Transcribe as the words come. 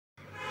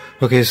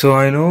Okay, so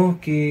I know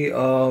कि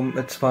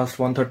it's past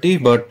 1:30,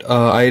 but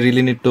I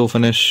really need to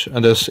finish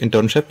this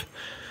internship,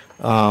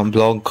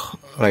 blog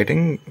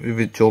writing,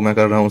 which जो मैं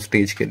कर रहा हूँ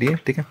stage के लिए,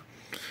 ठीक है?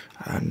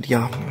 And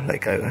yeah,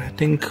 like I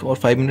think और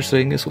 5 minutes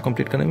रहेंगे इसको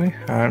complete करने में,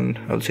 and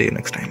I'll see you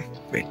next time.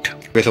 Wait.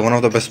 Okay, so one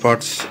of the best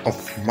parts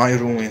of my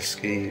room is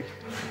कि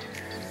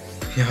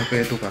यहाँ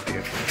पे धूप आती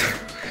है,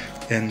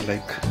 and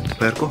like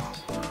दोपहर को,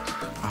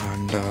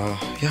 and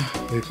yeah,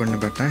 अभी पढ़ने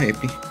बैठना है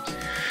AP.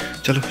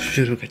 चलो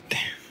शुरू करते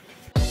हैं.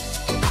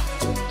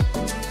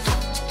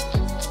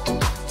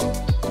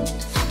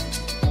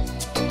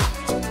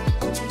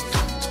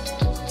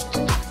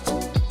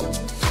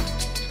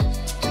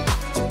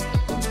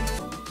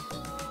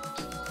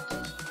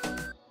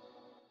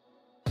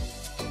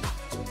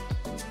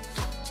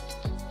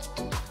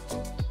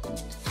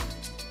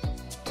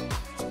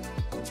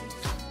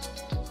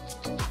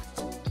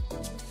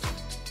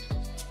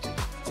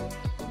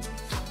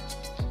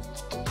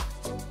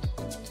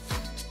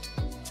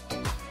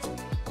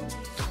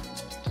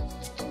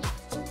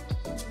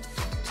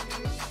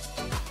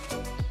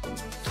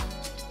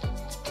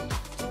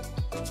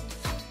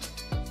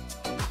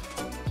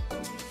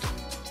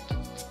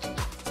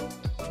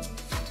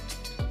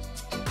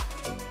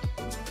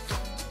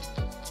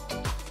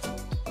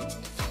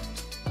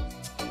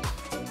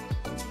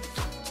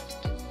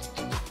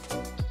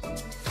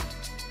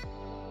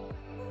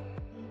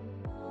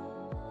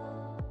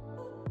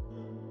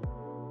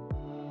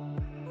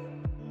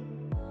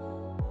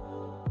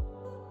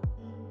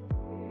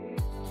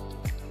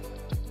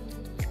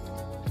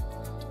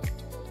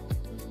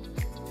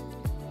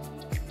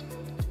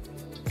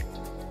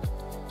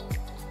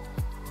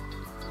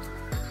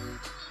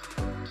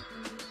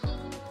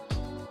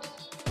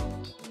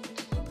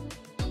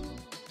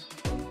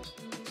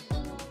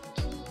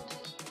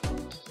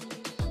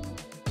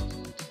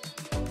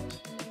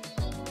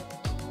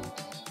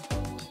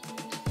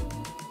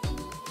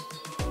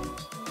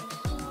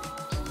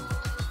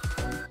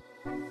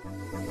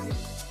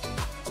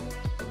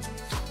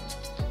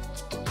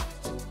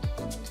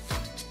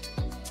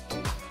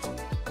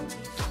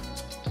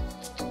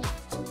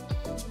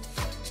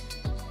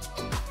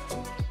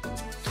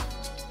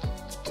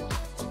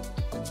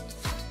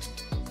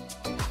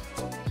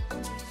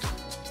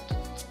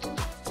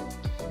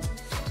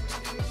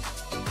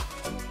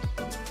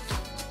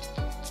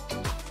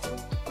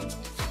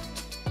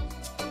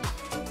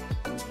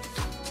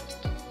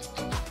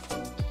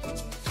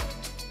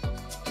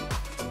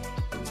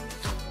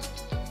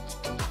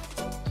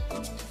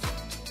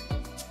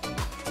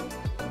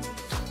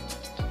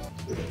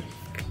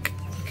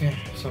 Okay,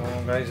 so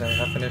guys, I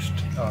have finished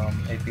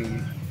AP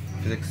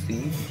Physics C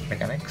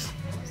Mechanics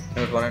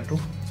Unit 1 and 2,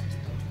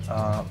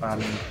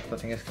 and the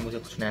thing is कि मुझे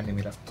कुछ नया नहीं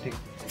मिला, ठीक?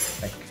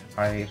 Like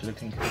I really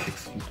think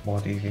Physics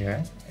बहुत easy है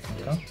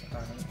इनका,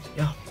 and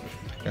yeah,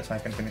 I guess I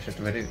can finish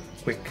it very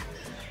quick,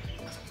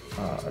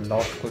 a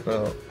lot quicker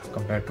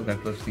compared to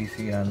calculus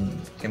BC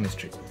and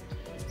chemistry.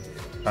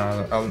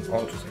 I'll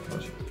also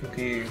psychology,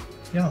 क्योंकि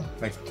yeah,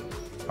 like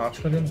आज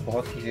का दिन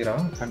बहुत easy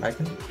रहा, and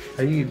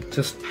I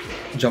just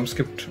jump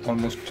skipped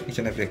almost each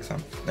and every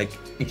exam, like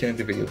each and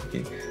every video,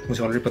 क्योंकि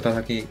मुझे already पता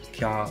था कि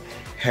क्या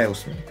है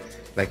उसमें.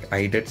 Like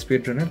I did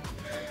speed run it,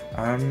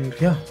 and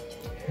yeah,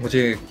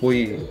 मुझे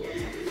कोई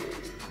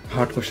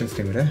hard questions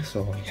नहीं मिले,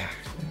 so yeah,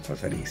 it was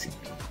very easy.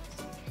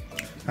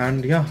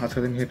 And yeah, आज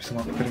का दिन यहीं पे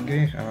समाप्त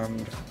करेंगे,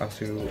 and I'll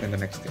see you in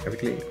the next day. अभी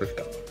के लिए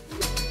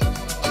welcome.